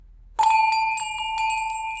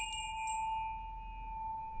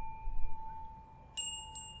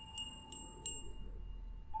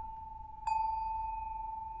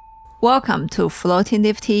Welcome to Floating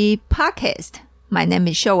Leaf Tea Podcast. My name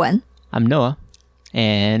is Showen. I'm Noah,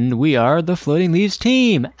 and we are the Floating Leaves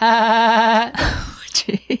team.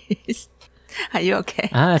 Jeez. Are you okay?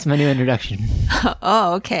 That's my new introduction.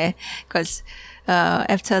 Oh, okay. Because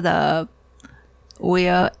after the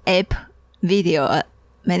weird ape video,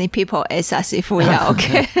 many people ask us if we are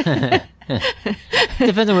okay.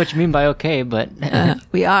 Depends on what you mean by okay, but...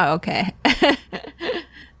 we are okay.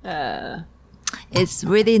 It's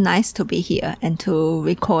really nice to be here and to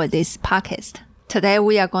record this podcast. Today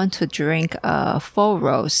we are going to drink a full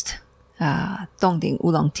roast Dongding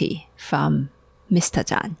Oolong tea from Mr.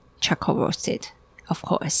 Zhan, charcoal roasted, of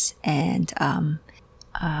course. And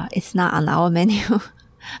it's not on our menu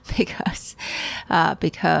because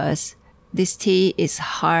this tea is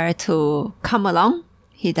hard to come along.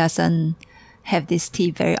 He doesn't have this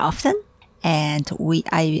tea very often. And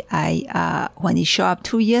when he showed up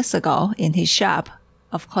 2 years ago in his shop,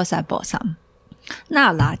 of course I bought some.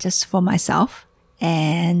 Not a lot, just for myself.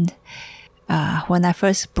 And when I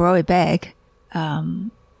first brought it back, so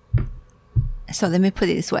let me put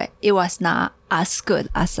it this way. It was not as good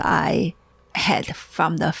as I had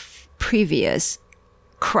from the previous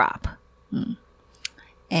crop.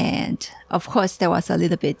 And of course there was a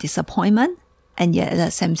little bit disappointment. And yet at the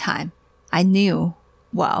same time, I knew,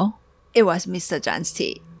 well, it was Mr. Zhan's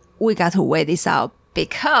tea. We got to weigh this out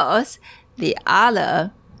because the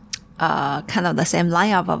other, kind of the same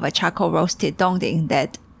lineup of a charcoal roasted Dongding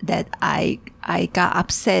that I got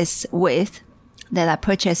obsessed with, that I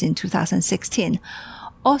purchased in 2016,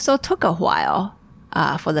 also took a while,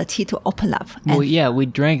 for the tea to open up. Well, yeah, we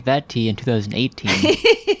drank that tea in 2018.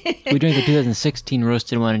 We drank the 2016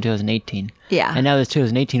 roasted one in 2018. Yeah. And now this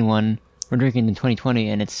 2018 one, we're drinking in 2020,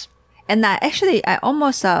 and it's... And I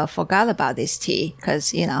almost forgot about this tea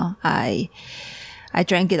because, I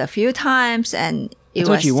drank it a few times and It's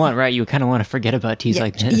what you want, right? You kind of want to forget about teas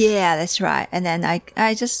like this. Yeah, that's right. And then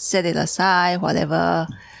I just set it aside, whatever.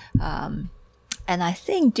 And I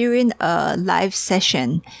think during a live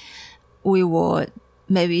session, we were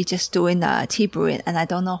maybe just doing a tea brewing. And I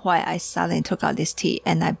don't know why I suddenly took out this tea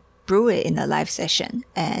and I brewed it in the live session.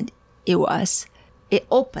 And it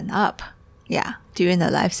opened up. Yeah, during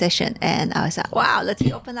the live session. And I was like, wow, the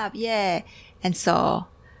tea opened up. Yeah. And so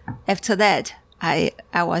after that, I'm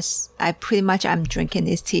drinking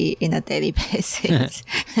this tea in a daily basis.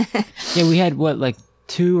 Yeah, we had like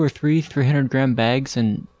 2 or 3 300-gram bags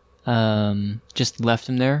and just left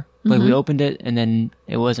them there. Like we opened it and then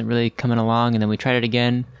it wasn't really coming along. And then we tried it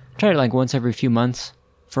again. Tried it like once every few months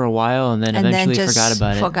for a while and then eventually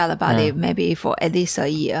forgot about it maybe for at least a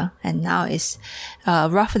year. And now it's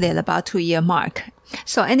roughly at about 2-year mark.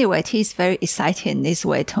 So anyway, tea is very exciting this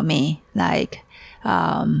way to me. Like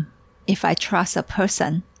if I trust a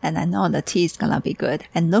person and I know the tea is going to be good,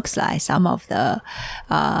 and looks like some of the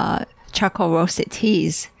charcoal roasted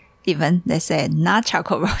teas, even they say not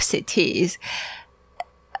charcoal roasted teas,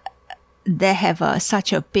 they have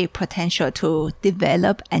such a big potential to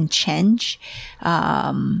develop and change.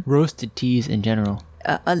 Roasted teas in general.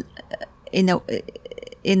 In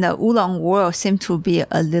the oolong world seem to be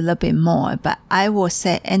a little bit more, but I would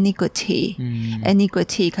say any good tea,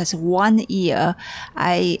 because 1 year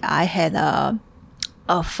I had a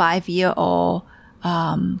 5-year-old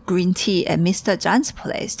green tea at Mr. Zhan's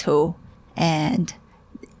place too, and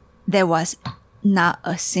there was not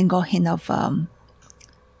a single hint of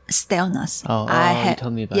staleness. You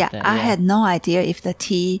told me about that. I had no idea if the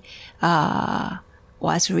tea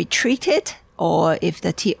was retreated or if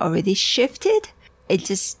the tea already shifted. It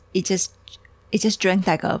just drank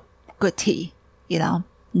like a good tea,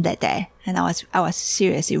 that day. And I was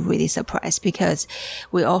seriously really surprised because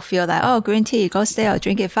we all feel like, oh, green tea, go stale,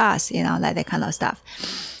 drink it fast, like that kind of stuff.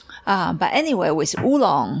 But anyway, with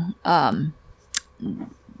oolong,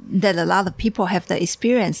 that a lot of people have the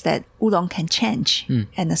experience that oolong can change.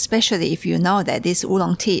 And especially if you know that this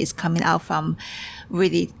oolong tea is coming out from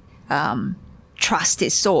really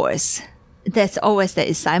trusted source, that's always the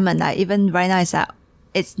excitement. Like even right now,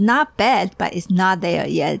 it's not bad, but it's not there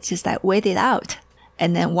yet. It's just like wait it out.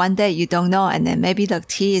 And then one day you don't know, and then maybe the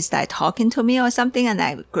tea is like talking to me or something, and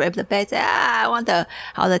I grab the bag, say, I wonder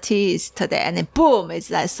how the tea is today. And then boom, it's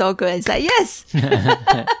like so good. It's like, yes!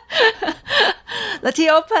 The tea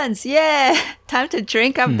opens. Yeah. Time to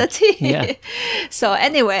drink up the tea. Yeah. So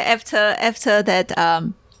anyway, after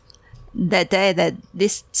that, that day that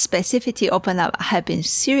this specific tea opened up, I have been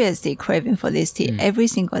seriously craving for this tea every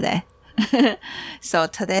single day. So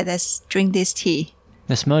today, let's drink this tea.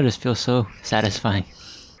 The smell just feels so satisfying.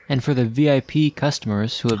 And for the VIP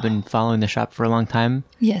customers who have been following the shop for a long time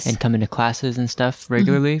yes, and coming to classes and stuff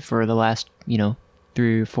regularly for the last,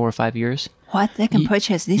 3, 4, 5 years. What? They can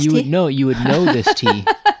purchase this you tea? You would know this tea.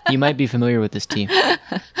 You might be familiar with this tea.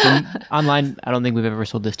 Online, I don't think we've ever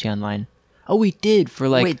sold this tea online. Oh, we did for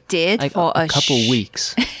We did like for a couple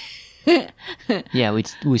weeks. Yeah,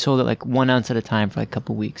 we sold it like 1 ounce at a time for like a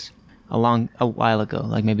couple weeks. A while ago,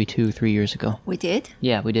 like maybe 2, 3 years ago. We did?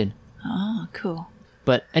 Yeah, we did. Oh, cool.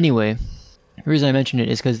 But anyway, the reason I mentioned it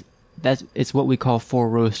is because it's what we call 4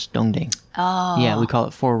 roast dongding. Oh. Yeah, we call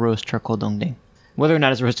it 4 roast charcoal dongding. Whether or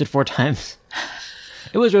not it's roasted 4 times.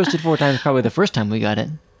 It was roasted 4 times probably the first time we got it.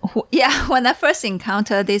 Yeah, when I first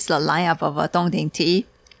encountered this lineup of dongding tea,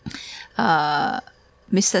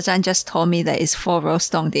 Mr. Zhang just told me that it's 4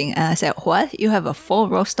 roast dongding. And I said, what? You have a 4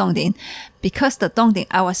 roast dongding? Because the dongding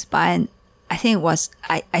I was buying, I think it was,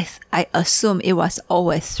 I assume it was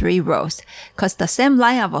always 3 rows. Because the same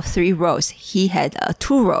lineup of 3 rows, he had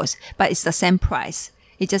 2 rows, but it's the same price.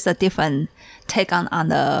 It's just a different take on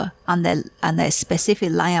the specific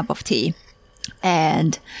lineup of tea.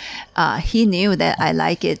 And he knew that I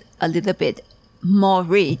like it a little bit more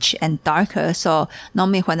rich and darker. So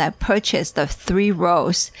normally when I purchase the 3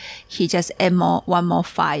 rows, he just add one more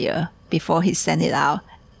fire before he send it out.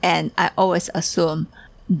 And I always assume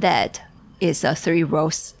that is a 3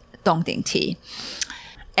 rows dongding tea.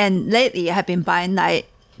 And lately I have been buying like,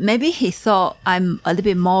 maybe he thought I'm a little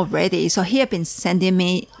bit more ready. So he had been sending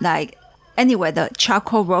me like, anyway, the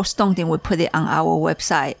charcoal roast dongding, we put it on our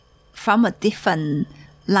website from a different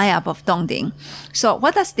lineup of dongding. So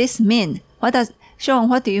what does this mean? Sean,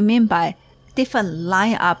 what do you mean by different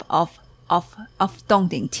lineup of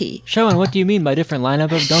dongding tea? Sean, what do you mean by different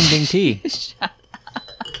lineup of dongding tea?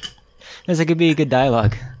 This could be a good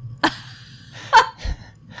dialogue.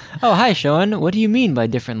 Oh, hi, Sean. What do you mean by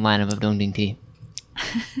different lineup of dongding tea?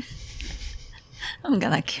 I'm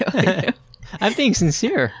gonna kill you. I'm being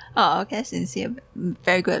sincere. Oh, okay, sincere.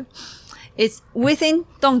 Very good. It's within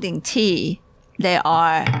dongding tea, there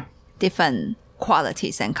are different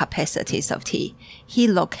qualities and capacities of tea. He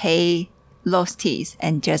locate those teas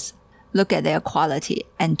and just look at their quality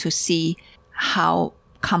and to see how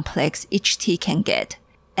complex each tea can get.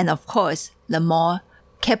 And of course, the more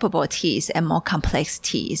capable teas and more complex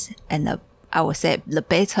teas, and I would say the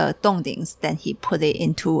better dongdings, then he put it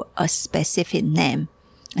into a specific name.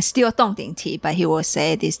 It's still dongding tea, but he will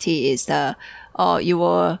say this tea is your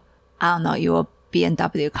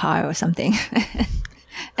BMW car or something.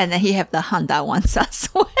 And then he have the Honda ones as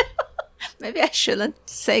well. Maybe I shouldn't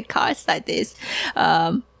say cars like this.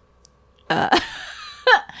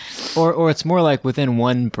 Or it's more like within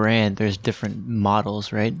one brand, there's different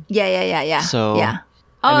models, right? Yeah. So, yeah.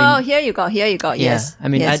 I mean, here you go. Yeah, Yes. I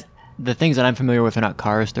mean, yes. the things that I'm familiar with are not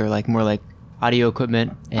cars. They're like more like audio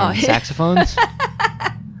equipment and saxophones.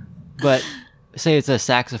 But say it's a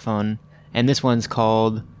saxophone, and this one's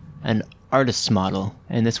called an artist's model,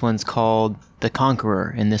 and this one's called the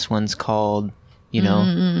Conqueror, and this one's called,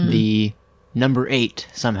 the number 8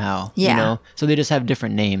 somehow. Yeah. So they just have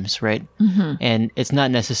different names, right? Mm-hmm. And it's not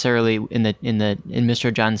necessarily in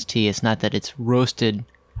Mr. John's tea. It's not that it's roasted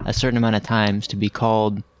a certain amount of times to be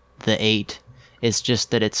called the 8. It's just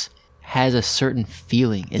that it's has a certain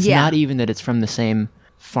feeling. It's not even that it's from the same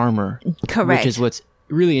farmer. Correct. Which is what's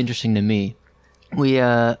really interesting to me. We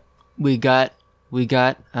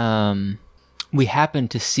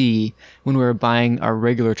happened to see when we were buying our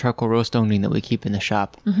regular charcoal roast dongding that we keep in the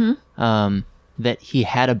shop, that he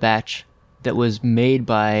had a batch that was made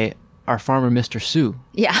by our farmer, Mr. Su.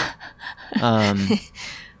 Yeah.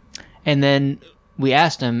 And then we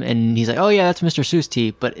asked him, and he's like, "Oh yeah, that's Mr. Su's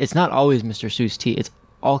tea," but it's not always Mr. Su's tea. It's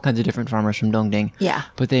all kinds of different farmers from Dongding. Yeah.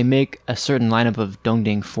 But they make a certain lineup of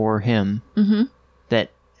Dongding for him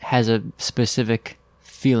that has a specific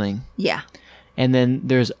feeling. Yeah. And then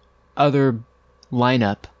there's other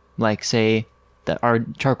lineup, like say that our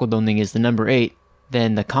charcoal dongding is the number 8,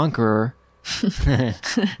 then the Conqueror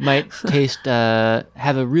might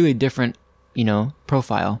have a really different,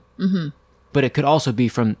 profile. Mm-hmm. But it could also be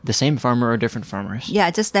from the same farmer or different farmers.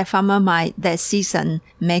 Yeah, just that farmer that season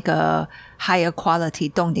make a higher quality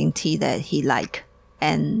dongding tea that he like,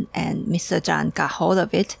 and Mr. Zhang got hold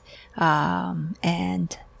of it,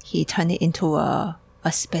 and he turned it into a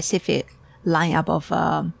specific lineup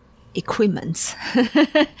of equipments,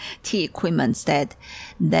 tea equipments that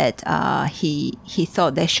he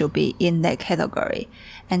thought they should be in that category.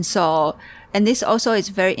 And this also is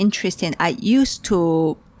very interesting. I used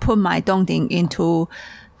to put my dongding into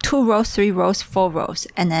 2 rows, 3 rows, 4 rows.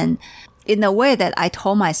 And then in a way that I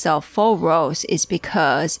told myself 4 rows is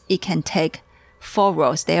because it can take 4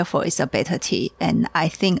 rows, therefore it's a better tea. And I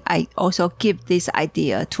think I also give this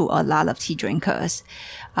idea to a lot of tea drinkers.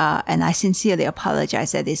 And I sincerely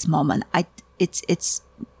apologize at this moment. it's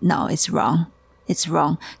wrong. It's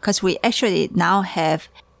wrong because we actually now have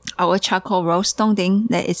our charcoal roast dongding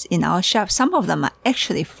that is in our shop. Some of them are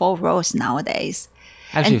actually 4 roast nowadays.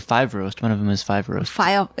 Actually, 5 roast. One of them is 5 roast.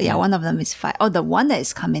 One of them is 5. Oh, the one that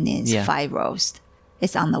is coming in is 5 roast.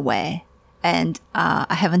 It's on the way. And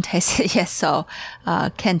I haven't tasted it yet, so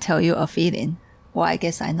can't tell you a feeling. Well, I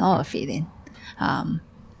guess I know a feeling.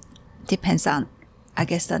 Depends on, I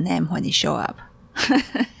guess, the name when it show up.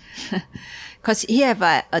 Because he have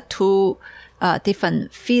a 2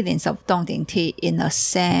 different feelings of dongding tea in the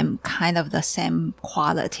same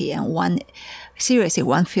quality. And one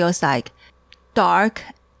feels like dark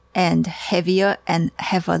and heavier and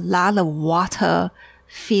have a lot of water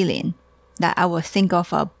feeling that I would think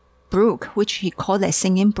of a brook, which he called a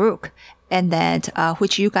singing brook. And that,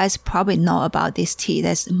 which you guys probably know about this tea.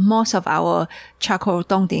 That's most of our charcoal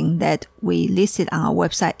dongding that we listed on our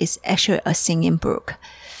website is actually a singing brook.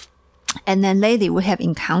 And then lately we have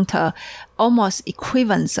encountered almost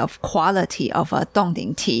equivalence of quality of a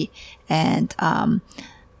dongding tea. And,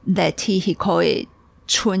 that tea, he called it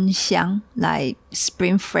春香, like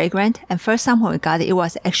spring fragrant. And first time when we got it, it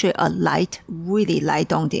was actually a really light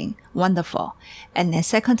dongding. Wonderful. And then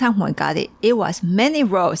second time when we got it, it was many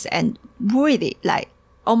rows and really like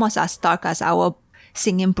almost as dark as our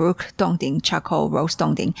singing brook dongding, charcoal roast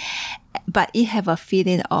dongding. But it have a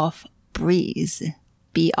feeling of breeze.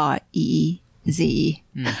 B-R-E-E-Z-E.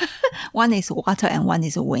 One is water and one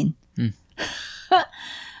is wind.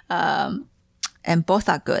 And both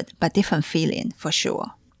are good, but different feeling for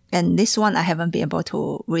sure. And this one, I haven't been able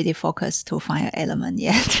to really focus to find an element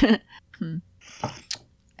yet. And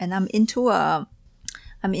I'm into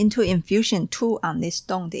infusion too on this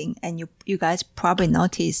dongding. And you guys probably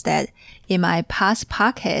noticed that in my past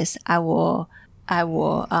podcast, I will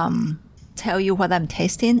tell you what I'm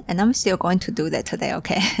tasting, and I'm still going to do that today,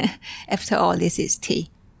 okay? After all, this is tea,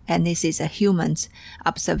 and this is a human's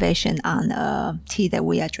observation on tea that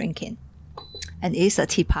we are drinking. And it's a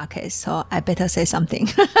tea podcast, so I better say something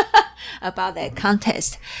about that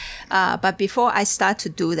contest. But before I start to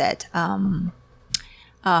do that,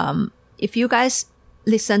 if you guys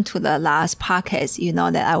listen to the last podcast, you know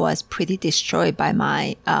that I was pretty destroyed by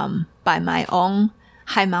my own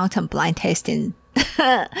high mountain blind tasting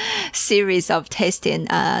series of tasting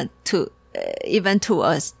to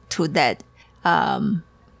that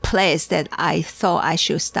place that I thought I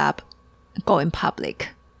should stop going public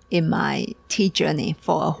in my tea journey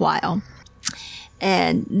for a while.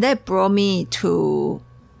 And that brought me to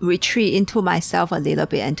retreat into myself a little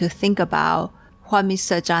bit and to think about what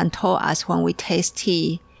Mr. John told us when we taste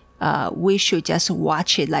tea, we should just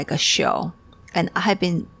watch it like a show. And I have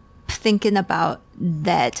been thinking about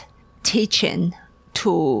that teaching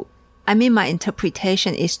my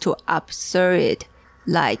interpretation is to observe it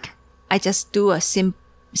like I just do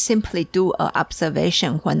simply do a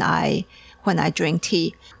observation when I drink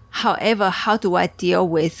tea. However, how do I deal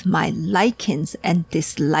with my likings and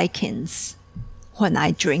dislikings when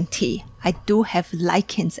I drink tea? I do have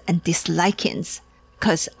likings and dislikings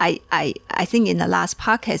because I think in the last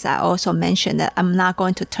podcast, I also mentioned that I'm not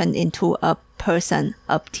going to turn into a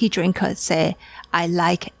tea drinker, say, I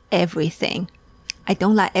like everything. I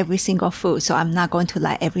don't like every single food, so I'm not going to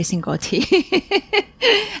like every single tea.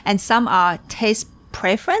 And some are taste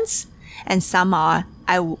preference, and some are,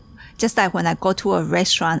 just like when I go to a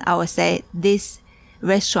restaurant, I would say this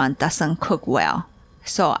restaurant doesn't cook well,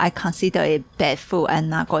 so I consider it bad food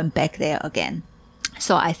and not going back there again.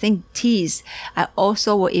 So I think teas, I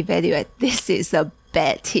also will evaluate, this is a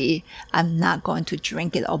bad tea. I'm not going to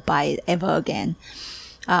drink it or buy it ever again.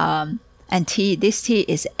 And this tea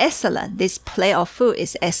is excellent. This plate of food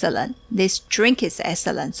is excellent. This drink is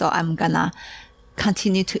excellent. So I'm gonna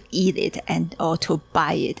continue to eat it or to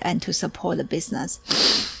buy it and to support the business.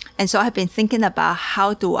 And so I've been thinking about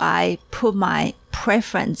how do I put my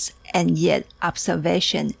preference and yet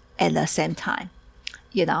observation at the same time.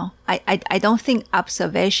 You know, I don't think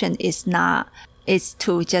observation is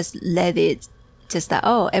to just let it just like,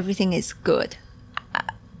 oh, everything is good.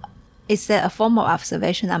 Is that a form of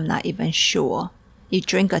observation? I'm not even sure. You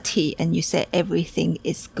drink a tea and you say everything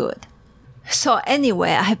is good. So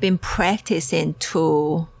anyway, I have been practicing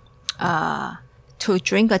to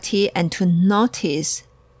drink a tea and to notice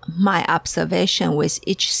my observation with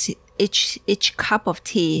each cup of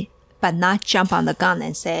tea, but not jump on the gun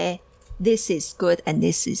and say, this is good and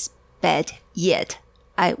this is bad yet.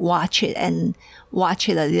 I watch it a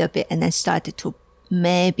little bit and then started to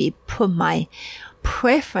maybe put my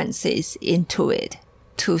preferences into it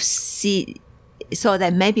to see, so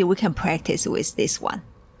that maybe we can practice with this one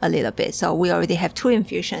a little bit. So we already have 2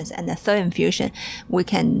 infusions, and the third infusion we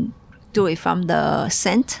can do it from the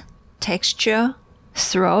scent, texture,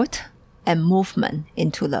 throat, and movement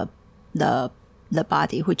into the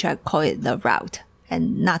body, which I call it the route.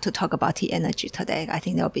 And not to talk about tea energy today. I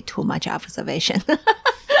think there will be too much observation.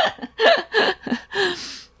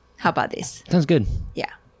 How about this? Sounds good.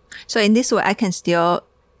 Yeah. So in this way, I can still,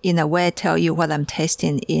 in a way, tell you what I'm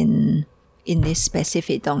tasting in this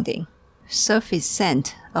specific dongding. Surface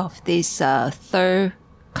scent of this third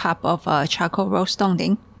cup of charcoal roast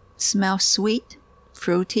dongding smells sweet,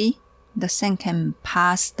 fruity. The scent can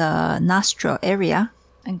pass the nostril area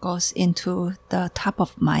and goes into the top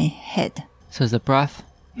of my head. So as the broth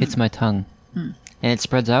hits my tongue and it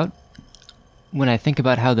spreads out, when I think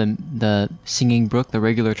about how the Singing Brook, the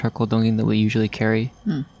regular charcoal dongding that we usually carry,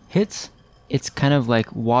 hits, it's kind of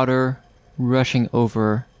like water rushing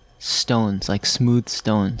over stones, like smooth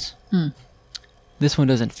stones. This one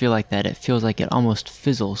doesn't feel like that. It feels like it almost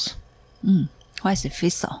fizzles. Why is it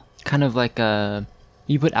fizzle? Kind of like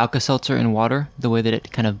you put Alka-Seltzer in water, the way that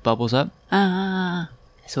it kind of bubbles up.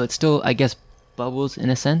 So it still, I guess, bubbles in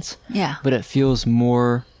a sense. Yeah. But it feels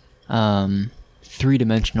more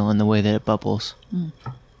three-dimensional in the way that it bubbles.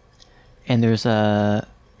 And there's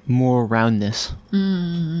more roundness.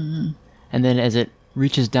 And then as it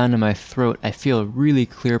reaches down to my throat, I feel a really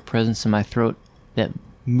clear presence in my throat that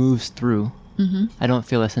moves through. I don't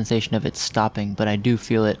feel a sensation of it stopping, but I do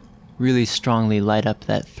feel it really strongly light up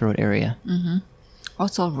that throat area.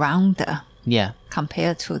 Also rounder. Yeah.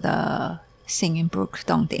 Compared to the Singing Brook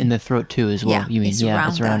dongding. In the throat too as well, Yeah, you mean? it's Yeah,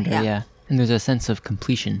 it's rounder, rounder, yeah. yeah. And there's a sense of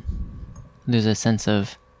completion. There's a sense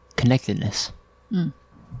of connectedness. And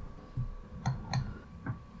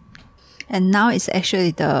now it's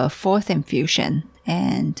actually the fourth infusion.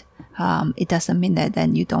 And it doesn't mean that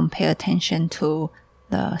then you don't pay attention to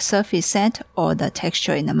the surface scent or the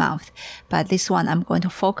texture in the mouth. But this one, I'm going to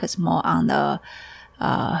focus more on the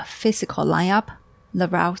physical lineup, the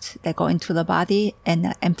route that go into the body, and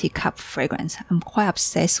the empty cup fragrance. I'm quite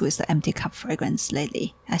obsessed with the empty cup fragrance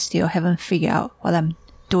lately. I still haven't figured out what I'm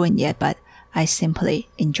doing yet, but I simply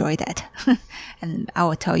enjoy that. And I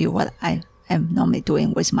will tell you what I am normally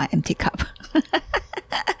doing with my empty cup.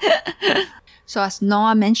 So as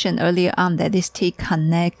Noah mentioned earlier on, that this tea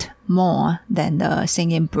connect more than the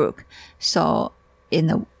Singing Brook. So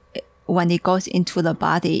when it goes into the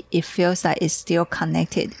body, it feels like it's still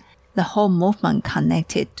connected. The whole movement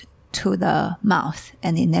connected to the mouth,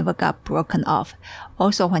 and it never got broken off.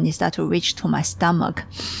 Also, when it start to reach to my stomach,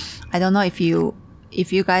 I don't know if you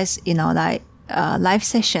guys, like live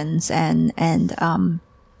sessions and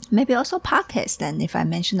maybe also podcasts. And if I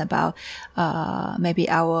mention about maybe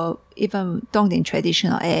our even dongding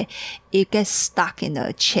traditional A, it gets stuck in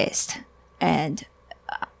the chest, and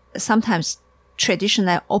sometimes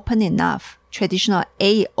traditional A open enough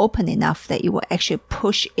that it will actually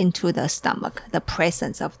push into the stomach, the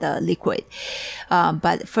presence of the liquid.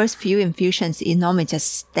 But first few infusions, it normally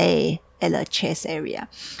just stay at the chest area,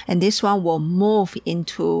 and this one will move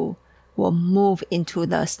into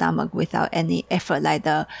the stomach without any effort, like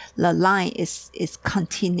the line is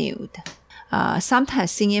continued.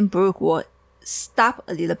 Sometimes Singing Brook will stop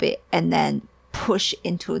a little bit and then push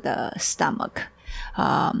into the stomach.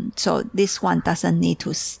 So this one doesn't need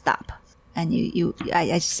to stop. And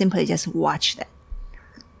I simply just watch that.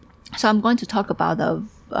 So I'm going to talk about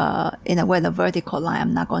in a way, the vertical line.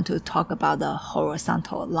 I'm not going to talk about the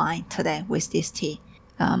horizontal line today with this tea,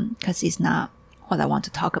 because it's not what I want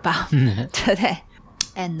to talk about today.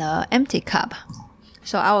 And the empty cup.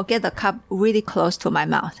 So I will get the cup really close to my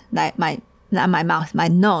mouth, like my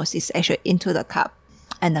nose is actually into the cup.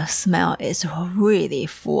 And the smell is really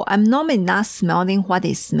full. I'm normally not smelling what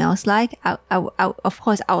it smells like. Of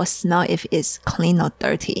course, I will smell if it's clean or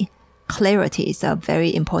dirty. Clarity is a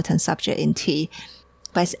very important subject in tea.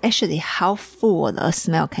 But it's actually how full the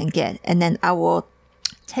smell can get. And then I will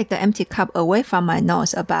take the empty cup away from my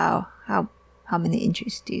nose about how many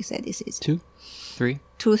inches do you say this is? 2, 3.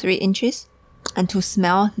 2-3 inches. And to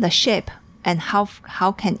smell the shape and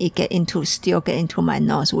how can it still get into my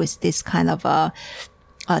nose with this kind of a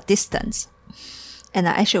distance. And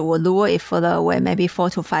I actually will lure it further away, maybe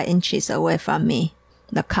 4 to 5 inches away from me,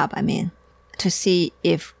 the cup, to see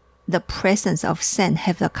if the presence of scent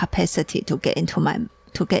have the capacity to get into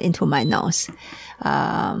my nose.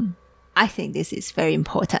 I think this is very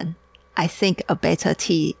important. I think a better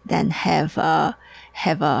tea than have a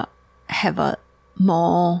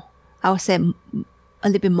more, I would say, a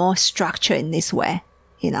little bit more structure in this way,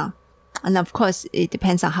 And of course, it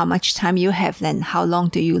depends on how much time you have, then how long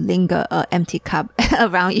do you linger an empty cup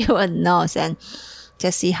around your nose, and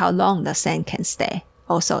just see how long the scent can stay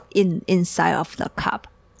also inside of the cup.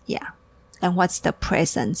 Yeah. and what's the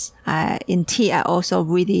presence. In tea, I also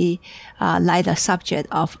really like the subject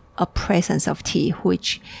of a presence of tea,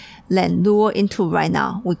 which then lure into right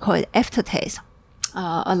now. We call it aftertaste.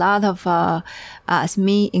 A lot of us,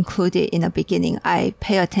 me included in the beginning, I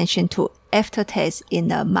pay attention to aftertaste in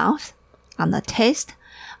the mouth, on the taste,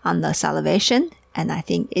 on the salivation, and I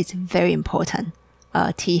think it's very important.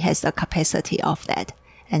 Tea has the capacity of that,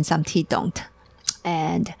 and some tea don't.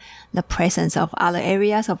 And the presence of other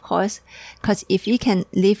areas, of course, because if you can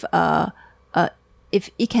leave a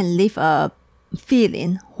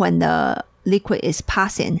feeling when the liquid is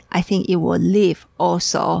passing, I think it will leave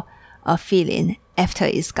also a feeling after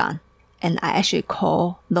it's gone. And I actually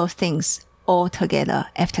call those things all together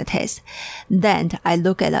aftertaste. Then I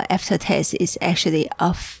look at the aftertaste is actually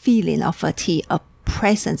a feeling of a tea, a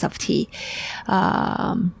presence of tea.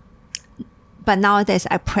 But nowadays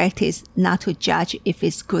I practice not to judge if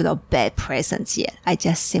it's good or bad presence yet. I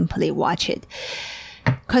just simply watch it.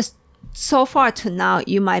 Because so far to now,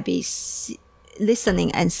 you might be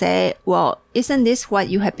listening and say, well, isn't this what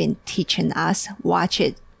you have been teaching us? Watch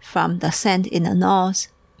it from the scent in the nose,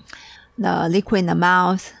 the liquid in the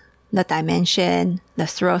mouth, the dimension, the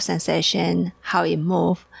throat sensation, how it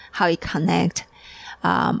moves, how it connects.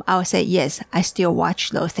 I would say, yes, I still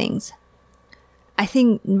watch those things. I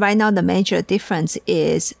think right now the major difference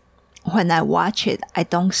is when I watch it, I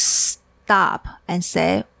don't stop and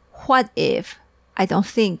say, what if I don't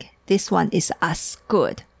think this one is as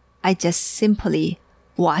good? I just simply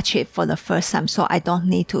watch it for the first time, so I don't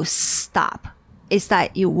need to stop. It's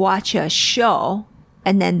like you watch a show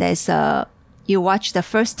and then you watch the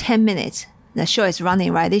first 10 minutes. The show is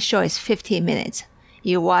running, right? This show is 15 minutes.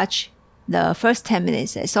 You watch the first 10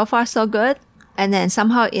 minutes. So far, so good. And then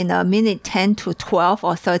somehow in a minute 10 to 12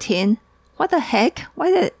 or 13, what the heck?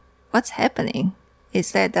 What's happening?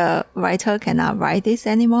 Is that the writer cannot write this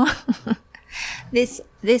anymore? This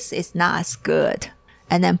is not as good.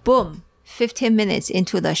 And then boom, 15 minutes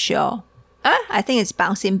into the show. I think it's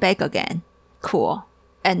bouncing back again. Cool.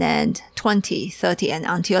 And then 20, 30, and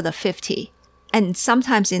until the 50. And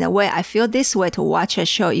sometimes in a way, I feel this way to watch a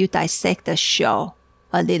show, you dissect the show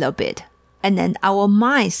a little bit. And then our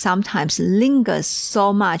mind sometimes lingers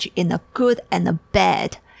so much in the good and the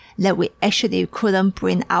bad that we actually couldn't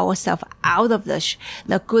bring ourselves out of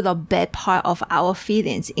the good or bad part of our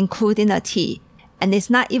feelings, including the tea. And it's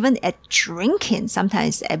not even at drinking,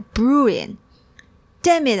 sometimes at brewing.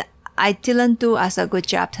 Damn it, I didn't do as a good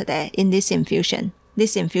job today in this infusion.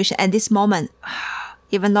 And this moment,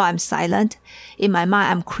 even though I'm silent, in my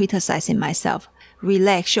mind, I'm criticizing myself.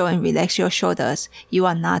 Relax your shoulders. You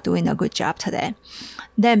are not doing a good job today.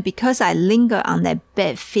 Then because I linger on that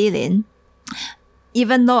bad feeling,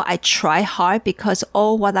 even though I try hard, because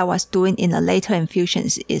all what I was doing in the later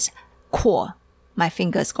infusions is core, my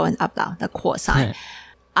fingers going up now, the core sign. Yeah.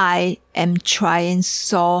 I am trying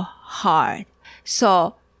so hard.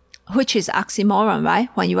 So, which is oxymoron, right?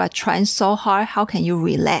 When you are trying so hard, how can you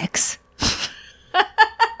relax?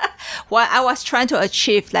 Well, I was trying to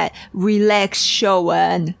achieve that relax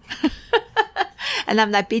Showen. And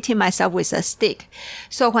I'm like beating myself with a stick.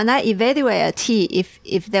 So when I evaluate a tea,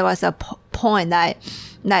 if there was a point like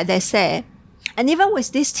they say, and even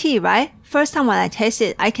with this tea, right? First time when I taste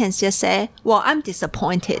it, I can just say, well, I'm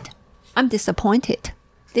disappointed.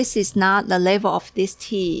 This is not the level of this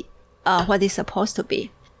tea, what it's supposed to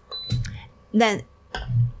be. Then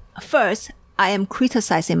first, I am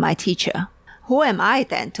criticizing my teacher. Who am I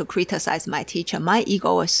then to criticize my teacher? My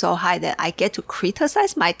ego was so high that I get to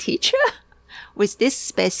criticize my teacher with this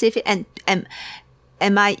specific, and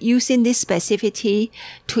am I using this specificity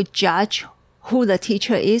to judge who the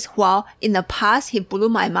teacher is? While in the past, he blew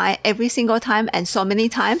my mind every single time and so many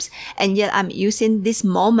times. And yet I'm using this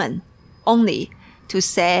moment only to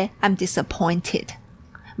say I'm disappointed,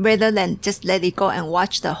 rather than just let it go and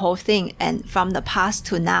watch the whole thing and from the past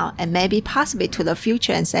to now and maybe possibly to the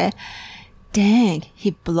future and say, dang,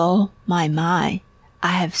 he blew my mind. I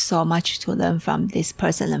have so much to learn from this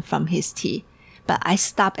person and from his tea. But I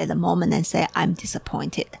stop at the moment and say, I'm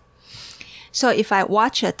disappointed. So if I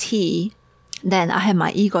watch a tea, then I have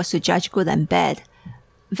my ego to judge good and bad.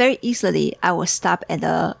 Very easily, I will stop at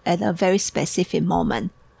a very specific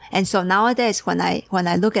moment. And so nowadays, when I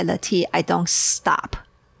look at the tea, I don't stop.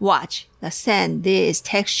 Watch the scent, this,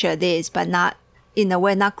 texture, this, but not, in a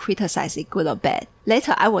way, not criticize it good or bad.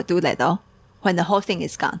 Later, I will do that though, when the whole thing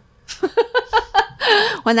is gone.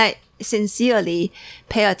 When I sincerely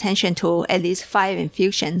pay attention to at least 5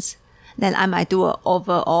 infusions, then I might do an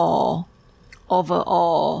overall,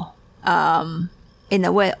 in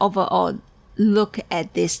a way, overall look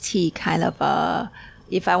at this tea kind of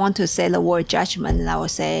if I want to say the word judgment, then I will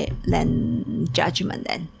say then judgment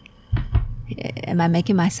then. Am I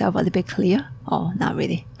making myself a little bit clear? Oh, not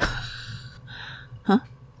really. Huh?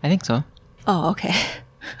 I think so. Oh, okay.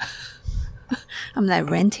 I'm like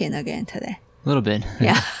ranting again today. A little bit.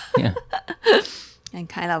 Yeah. Yeah. And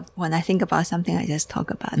kind of when I think about something, I just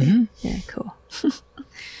talk about it. Yeah, cool.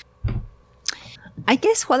 I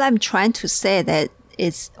guess what I'm trying to say that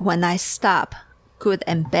is when I stop good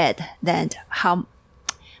and bad, then how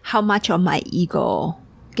much of my ego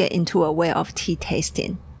get into a way of tea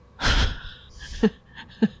tasting.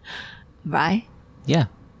 Right? Yeah.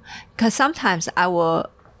 Because sometimes I will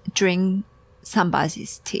drink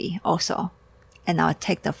somebody's tea also, and I'll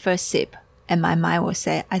take the first sip, and my mind will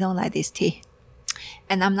say, I don't like this tea.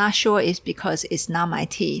 And I'm not sure it's because it's not my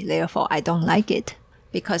tea, therefore I don't like it.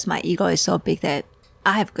 Because my ego is so big that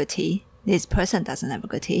I have good tea, this person doesn't have a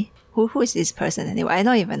good tea. Who is this person anyway? I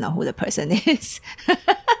don't even know who the person is.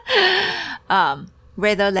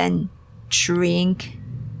 Rather than drink,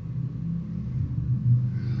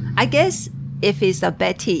 I guess if it's a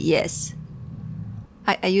bad tea, yes.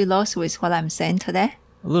 Are you lost with what I'm saying today?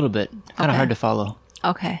 A little bit. Kind of hard to follow.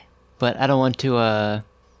 Okay. But I don't want to,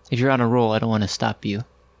 if you're on a roll, I don't want to stop you.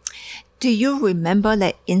 Do you remember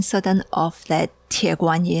the incident of that Tie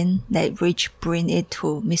Guan Yin that Rich bring it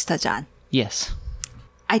to Mr. Zhan? Yes.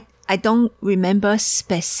 I don't remember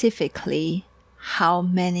specifically how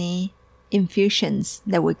many infusions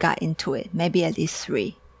that we got into it. Maybe at least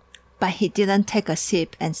 3. But he didn't take a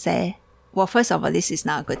sip and say, well, first of all, this is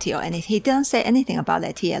not a good tea or anything. He didn't say anything about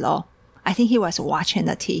that tea at all. I think he was watching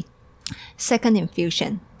the tea. Second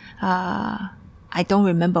infusion, I don't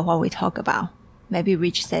remember what we talked about. Maybe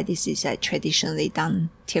Rich said this is a traditionally done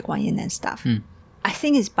Tie Guan Yin and stuff. I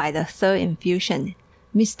think it's by the third infusion,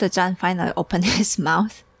 Mr. Zhan finally opened his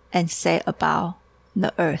mouth and said about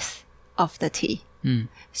the earth of the tea.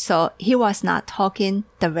 So he was not talking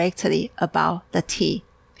directly about the tea.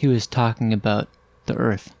 He was talking about the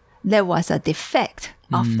earth. There was a defect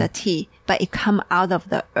of the tea, but it come out of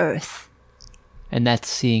the earth. And that's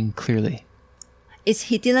seeing clearly.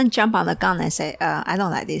 He didn't jump on the gun and say, I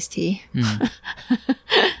don't like this tea.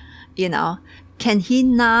 You know, can he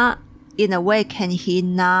not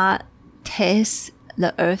taste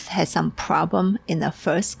the earth has some problem in the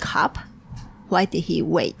first cup? Why did he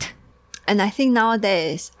wait? And I think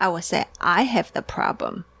nowadays, I would say I have the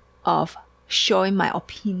problem of showing my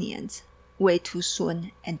opinions way too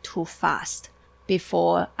soon and too fast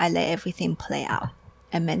before I let everything play out.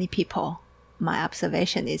 And many people, my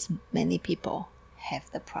observation is many people have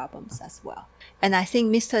the problems as well. And I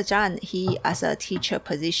think Mr. Zhan, he as a teacher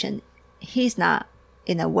position, he's not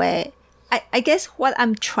in a way, I guess what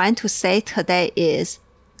I'm trying to say today is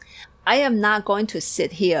I am not going to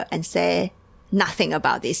sit here and say nothing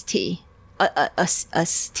about this tea, a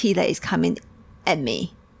tea that is coming at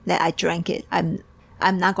me, that I drank it. I'm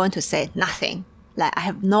not going to say nothing. Like I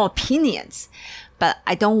have no opinions, but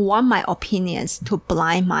I don't want my opinions to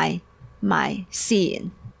blind my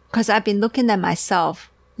seeing. Because I've been looking at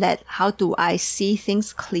myself that how do I see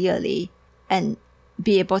things clearly and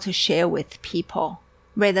be able to share with people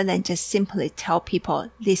rather than just simply tell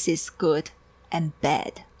people this is good and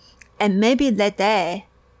bad. And maybe that there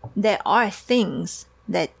are things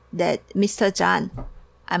that Mr. Zhan,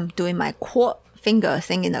 I'm doing my quote finger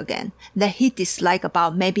thinking again, that he disliked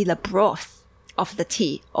about maybe the broth of the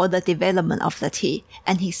tea or the development of the tea.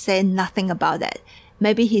 And he said nothing about that.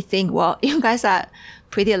 Maybe he think, well, you guys are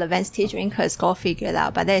pretty advanced tea drinkers, go figure it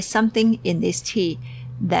out. But there's something in this tea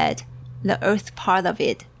that the earth part of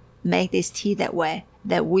it make this tea that way,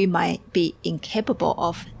 that we might be incapable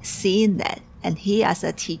of seeing that. And he as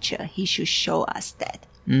a teacher, he should show us that.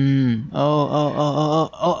 Oh,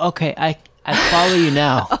 okay. I follow you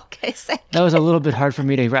now. Okay, that was a little bit hard for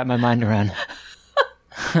me to wrap my mind around.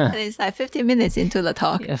 And it's like 50 minutes into the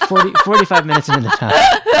talk. Yeah, 45 minutes into the talk.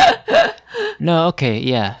 No, okay,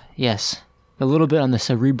 yeah, yes. A little bit on the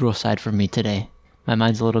cerebral side for me today. My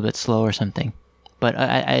mind's a little bit slow or something. But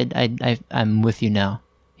I'm with you now.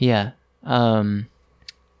 Yeah. My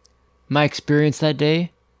experience that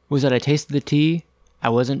day was that I tasted the tea. I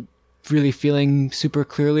wasn't really feeling super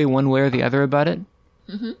clearly one way or the other about it.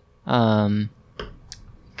 Kind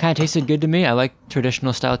of tasted good to me. I like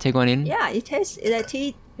traditional style Tie Guan Yin. Yeah, it tastes the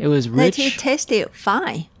tea. It was rich. The tea tasted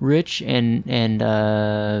fine. Rich and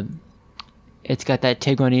it's got that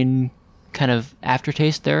Tie Guan Yin kind of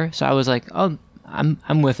aftertaste there. So I was like, oh,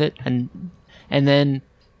 I'm with it. And then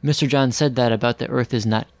Mr. Zhan said that about the earth is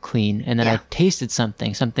not clean. And then I tasted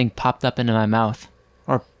something. Something popped up into my mouth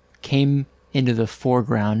or came into the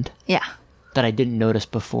foreground. Yeah. That I didn't notice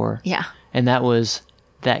before. Yeah. And that was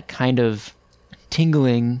that kind of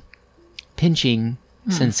tingling, pinching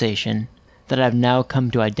sensation that I've now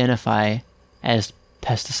come to identify as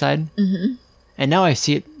pesticide. Mm-hmm. And now I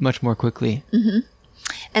see it much more quickly. Mm-hmm.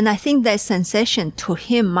 And I think that sensation to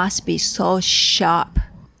him must be so sharp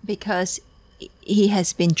because he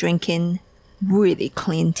has been drinking really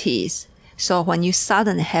clean teas. So when you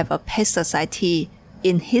suddenly have a pesticide tea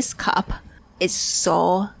in his cup, it's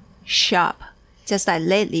so sharp. Just like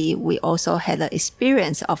lately, we also had an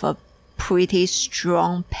experience of a pretty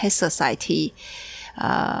strong pesticide tea.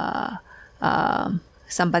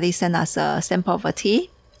 Somebody sent us a sample of a tea,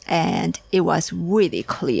 and it was really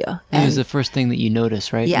clear. It was the first thing that you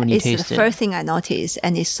noticed, right? Yeah, when you it's taste the first thing I noticed,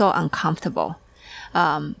 and it's so uncomfortable.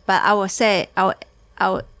 But I would say, I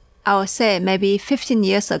would say maybe 15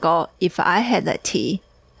 years ago, if I had that tea,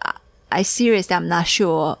 I seriously, I'm not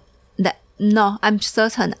sure that, no, I'm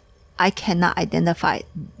certain I cannot identify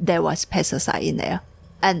there was pesticide in there.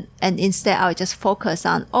 And instead I would just focus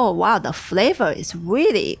on, oh wow, the flavor is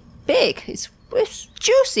really big. It's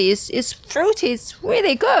juicy. It's fruity. It's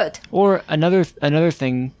really good. Or another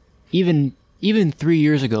thing, even 3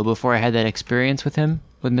 years ago, before I had that experience with him,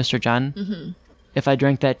 with Mr. John, mm-hmm. if I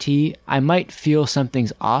drank that tea, I might feel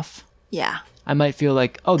something's off. Yeah. I might feel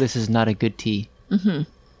like, oh, this is not a good tea. Mm-hmm.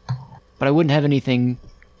 But I wouldn't have anything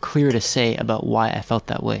clear to say about why I felt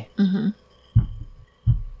that way. Mm-hmm.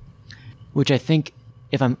 Which I think,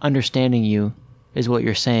 if I'm understanding you, is what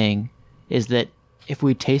you're saying, is that if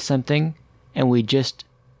we taste something and we just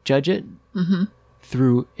judge it mm-hmm.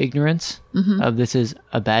 through ignorance mm-hmm. of this is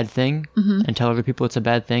a bad thing mm-hmm. and tell other people it's a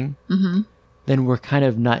bad thing, mm-hmm. then we're kind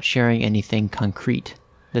of not sharing anything concrete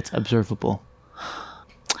that's observable.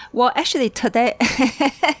 Well, actually, today,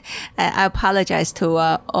 I apologize to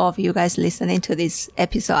all of you guys listening to this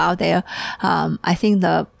episode out there. I think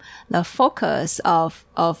the focus of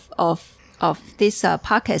this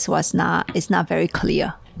podcast is not very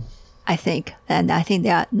clear. I think, and I think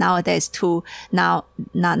nowadays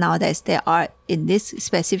there are in this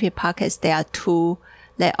specific podcast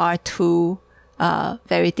there are two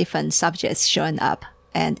very different subjects showing up,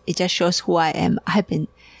 and it just shows who I am. I've been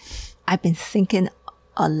thinking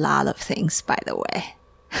a lot of things, by the way.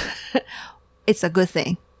 It's a good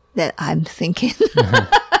thing that I'm thinking.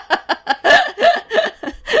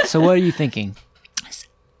 So what are you thinking?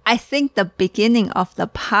 I think the beginning of the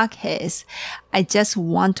podcast, I just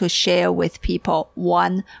want to share with people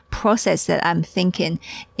one process that I'm thinking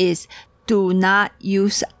is do not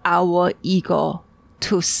use our ego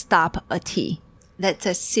to stop a tea.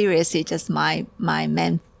 That's seriously just my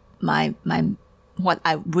what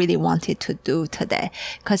I really wanted to do today.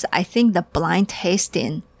 Because I think the blind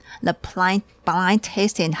tasting,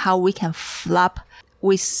 how we can flop,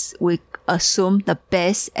 we assume the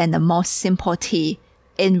best and the most simple tea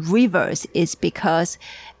in reverse is because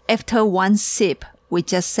after one sip, we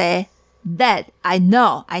just say that I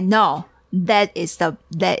know that is the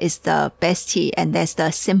best tea and that's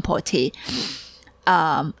the simple tea.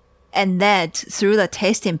 And that through the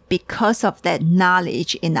tasting, because of that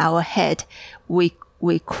knowledge in our head, we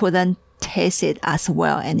couldn't taste it as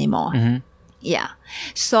well anymore. Mm-hmm. Yeah.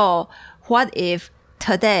 So what if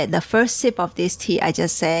today, the first sip of this tea, I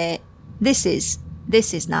just say, this is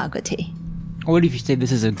not a good tea. What if you say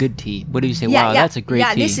this is a good tea? What if you say, wow, that's a great tea?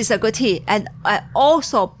 Yeah, this is a good tea. And I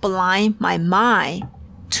also blind my mind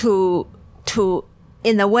to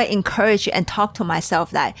in a way encourage and talk to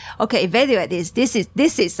myself like, okay, evaluate this. This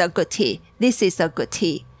is a good tea. This is a good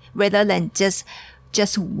tea. Rather than just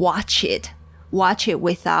watch it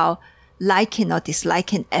without liking or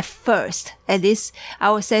disliking at first. At least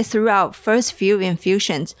I would say throughout first few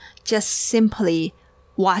infusions, just simply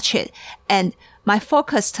watch it. And my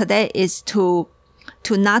focus today is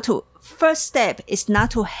first step is not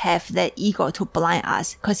to have that ego to blind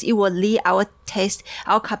us, because it will lead our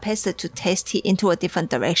capacity to taste it into a different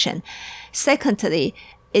direction. Secondly,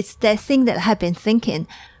 it's that thing that I've been thinking,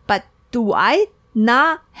 but do I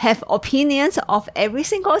not have opinions of every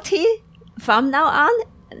single tea from now on?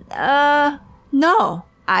 No,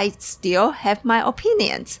 I still have my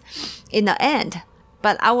opinions in the end.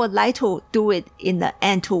 But I would like to do it in the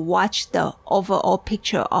end to watch the overall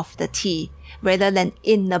picture of the tea rather than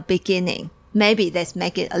in the beginning. Maybe let's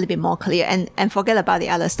make it a little bit more clear and forget about the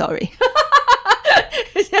other story.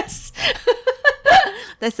 Yes.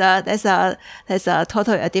 That's a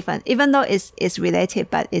totally different, even though it's related,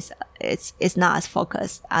 but it's not as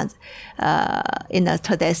focused as in the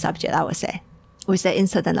today's subject, I would say, with the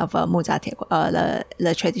incident of Mu Jia Tie,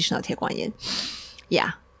 the traditional Tie Guan Yin.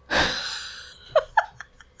 Yeah.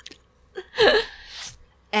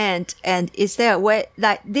 And is there a way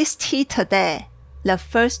like this tea today the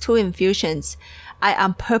first 2 infusions, I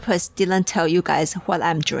on purpose didn't tell you guys what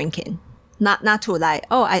I'm drinking. Not to like,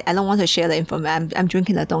 oh, I don't want to share the information. I'm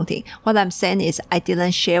drinking the Dong Ting. What I'm saying is I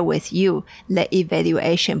didn't share with you the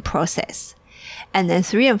evaluation process. And then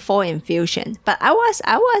 3 and 4 infusion. But I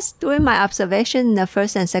was doing my observation in the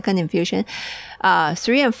first and second infusion.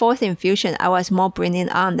 3 and 4th infusion, I was more bringing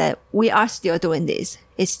on that we are still doing this.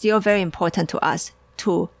 It's still very important to us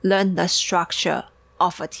to learn the structure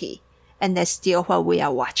of a tea. And that's still what we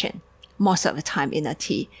are watching most of the time in a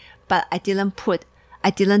tea. But I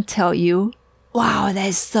didn't tell you, wow,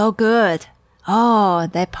 that's so good. Oh,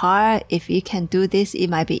 that part, if you can do this, it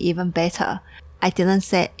might be even better. I didn't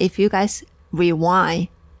say, if you guys rewind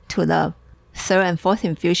to the 3rd and 4th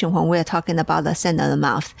infusion when we are talking about the scent of the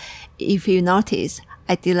mouth, if you notice,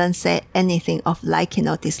 I didn't say anything of liking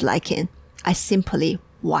or disliking. I simply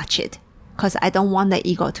watch it because I don't want the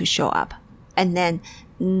ego to show up. And then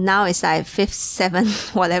now it's like 5th,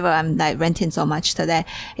 7th, whatever, I'm like ranting so much today.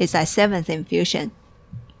 It's like 7th infusion.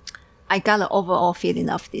 I got an overall feeling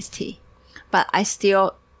of this tea. But I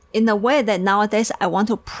still, in a way that nowadays I want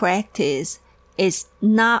to practice, is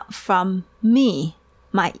not from me,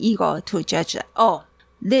 my ego, to judge that, oh,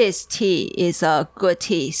 this tea is a good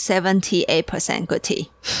tea, 78% good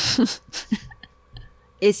tea.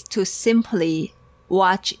 It's to simply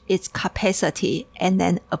watch its capacity and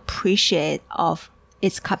then appreciate of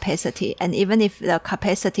its capacity. And even if the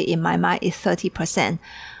capacity in my mind is 30%,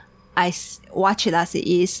 I watch it as it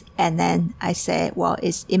is. And then I say, well,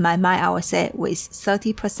 it's in my mind, I would say with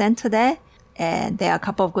 30% today. And there are a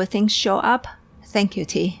couple of good things show up. Thank you,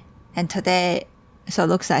 tea. And today, so it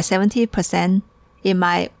looks like 70% in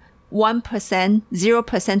my 1%,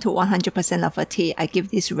 0% to 100% of a tea. I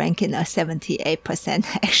give this ranking a 78%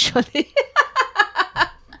 actually.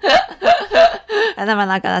 And I'm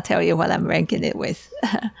not gonna tell you what I'm ranking it with.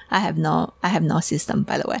 I have no system,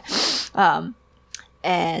 by the way.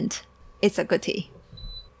 And it's a good tea.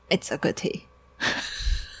 It's a good tea.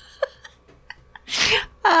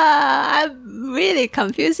 I'm really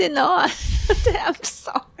confusing Noah. I'm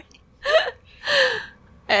sorry.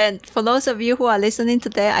 And for those of you who are listening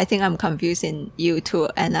today, I think I'm confusing you too.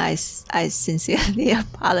 And I sincerely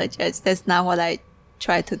apologize. That's not what I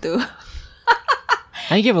tried to do.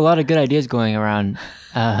 I think you have a lot of good ideas going around.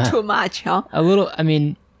 Too much, huh? A little, I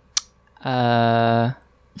mean,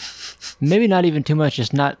 maybe not even too much,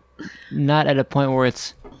 just not at a point where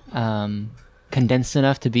it's condensed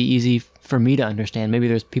enough to be easy for me to understand. Maybe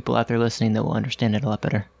there's people out there listening that will understand it a lot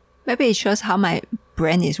better. Maybe it shows how my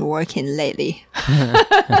brain is working lately.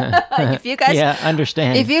 If you guys,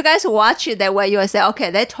 understand. If you guys watch it that way, you will say,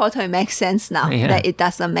 okay, that totally makes sense now. Yeah. That it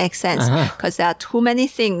doesn't make sense because there are too many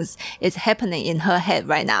things is happening in her head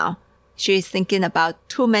right now. She's thinking about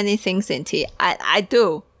too many things in tea. I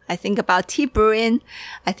do. I think about tea brewing.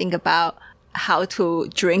 I think about how to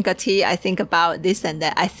drink a tea. I think about this and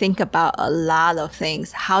that. I think about a lot of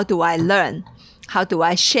things. How do I learn? How do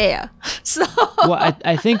I share? So, well,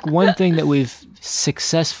 I think one thing that we've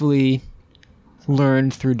successfully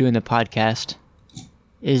learned through doing the podcast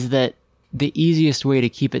is that the easiest way to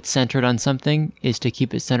keep it centered on something is to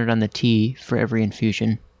keep it centered on the tea for every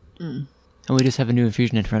infusion. And we just have a new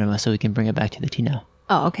infusion in front of us, so we can bring it back to the tea now.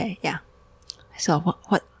 Oh, okay. Yeah. So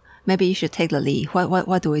what maybe you should take the lead.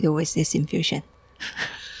 What do we do with this infusion?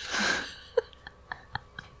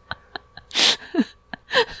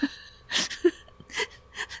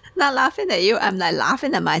 Not laughing at you, I'm like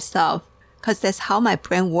laughing at myself because that's how my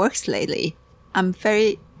brain works lately. I'm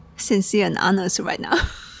very sincere and honest right now.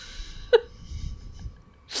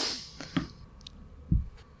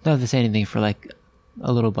 Don't have to say anything for like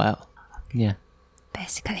a little while. Yeah.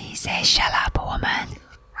 Basically, he says, shut up, woman.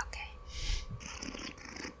 Okay.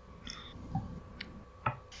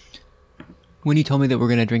 When you told me that we're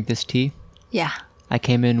going to drink this tea, yeah, I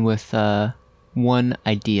came in with one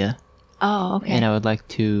idea. Oh, okay. And I would like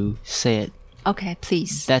to say it. Okay,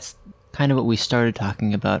 please. That's kind of what we started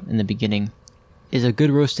talking about in the beginning. Is a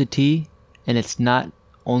good roasted tea, and it's not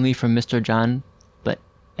only from Mr. John, but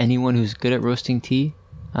anyone who's good at roasting tea,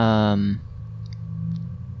 can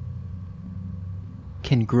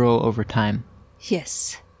grow over time.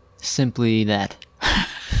 Yes. Simply that.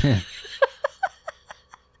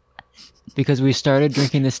 Because we started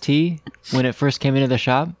drinking this tea, when it first came into the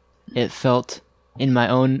shop, it felt in my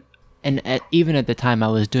own... And even at the time, I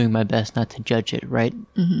was doing my best not to judge it, right?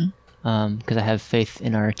 Because I have faith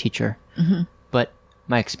in our teacher. But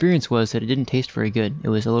my experience was that it didn't taste very good. It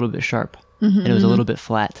was a little bit sharp, and it was a little bit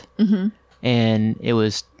flat. And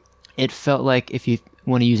it felt like, if you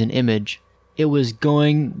want to use an image, it was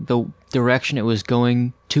going the direction it was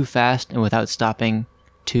going too fast and without stopping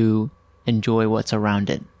to enjoy what's around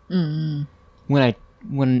it.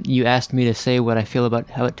 When you asked me to say what I feel about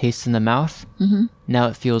how it tastes in the mouth, now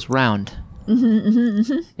it feels round.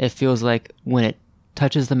 It feels like when it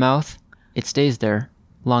touches the mouth, it stays there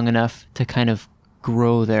long enough to kind of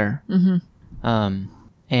grow there.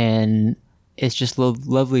 And it's just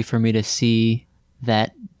lovely for me to see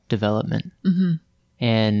that development.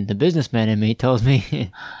 And the businessman in me tells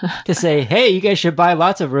me to say, hey, you guys should buy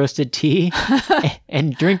lots of roasted tea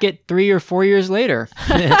and drink it 3 or 4 years later.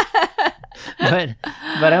 But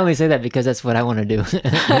I only say that because that's what I want to do.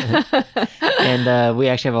 And we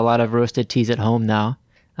actually have a lot of roasted teas at home now,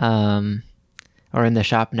 or in the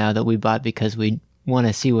shop now, that we bought because we want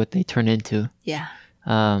to see what they turn into. Yeah.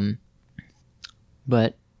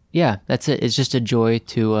 But yeah, that's it. It's just a joy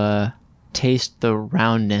to taste the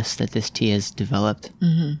roundness that this tea has developed.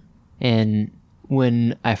 And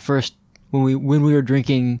when we were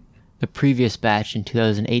drinking the previous batch in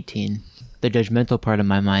 2018, the judgmental part of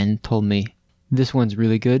my mind told me this one's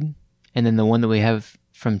really good, and then the one that we have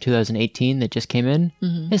from 2018 that just came in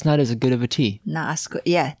is not as good of a tea. Not as good.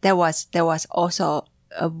 Yeah, there was also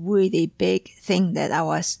a really big thing that I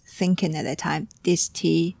was thinking at the time. This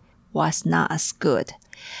tea was not as good,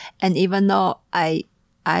 and even though I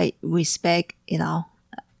respect,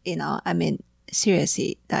 I mean,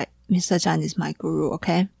 seriously, that Mr. Zhang is my guru,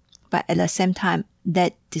 okay? But at the same time,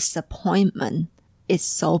 that disappointment is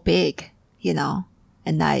so big,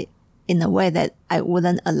 and in a way that I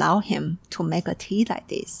wouldn't allow him to make a tea like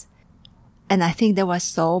this. And I think that was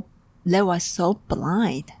so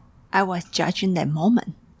blind. I was judging that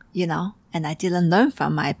moment, and I didn't learn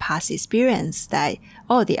from my past experience that,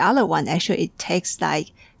 the other one, actually, it takes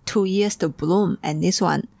like 2 years to bloom. And this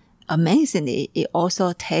one, amazingly, it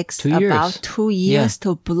also takes about 2 years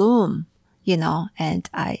to bloom, and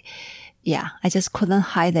I just couldn't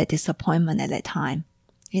hide that disappointment at that time,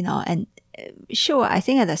 and sure, I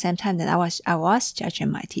think at the same time that I was judging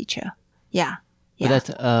my teacher. Yeah. But that's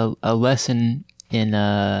a lesson in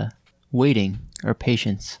waiting or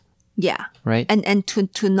patience. Yeah. Right. And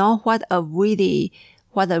to know what a really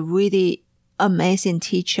amazing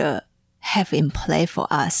teacher have in play for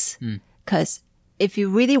us. Because if you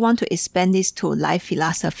really want to expand this to life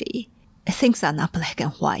philosophy, things are not black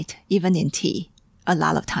and white, even in tea. A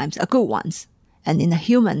lot of times are good ones. And in the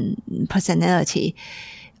human personality,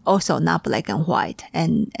 also not black and white,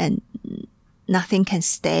 and nothing can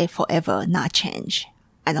stay forever, not change.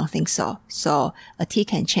 I don't think so. So a tea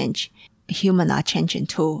can change. Humans are changing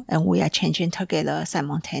too, and we are changing together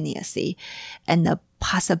simultaneously. And the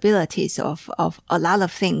possibilities of a lot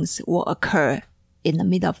of things will occur in the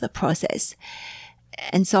middle of the process.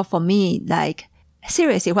 And so for me, like,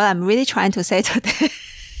 seriously, what I'm really trying to say today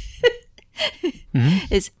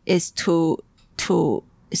is to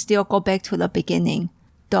still go back to the beginning.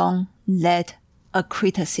 Don't let a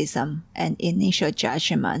criticism and initial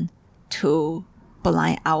judgment to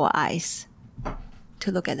blind our eyes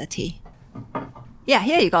to look at the tea. Yeah,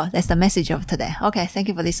 here you go. That's the message of today. Okay, thank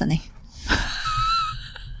you for listening.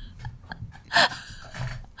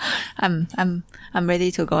 I'm ready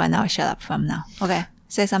to go, and I'll shut up from now. Okay,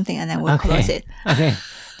 say something and then we'll close it. Okay,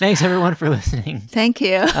 thanks everyone for listening. Thank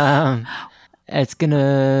you. It's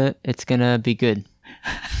gonna be good.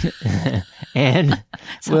 And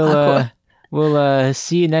we'll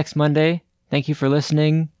see you next Monday. Thank you for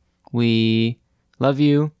listening. We love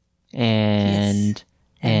you, and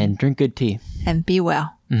drink good tea. And be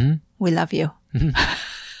well. We love you.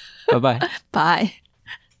 Bye-bye. Bye.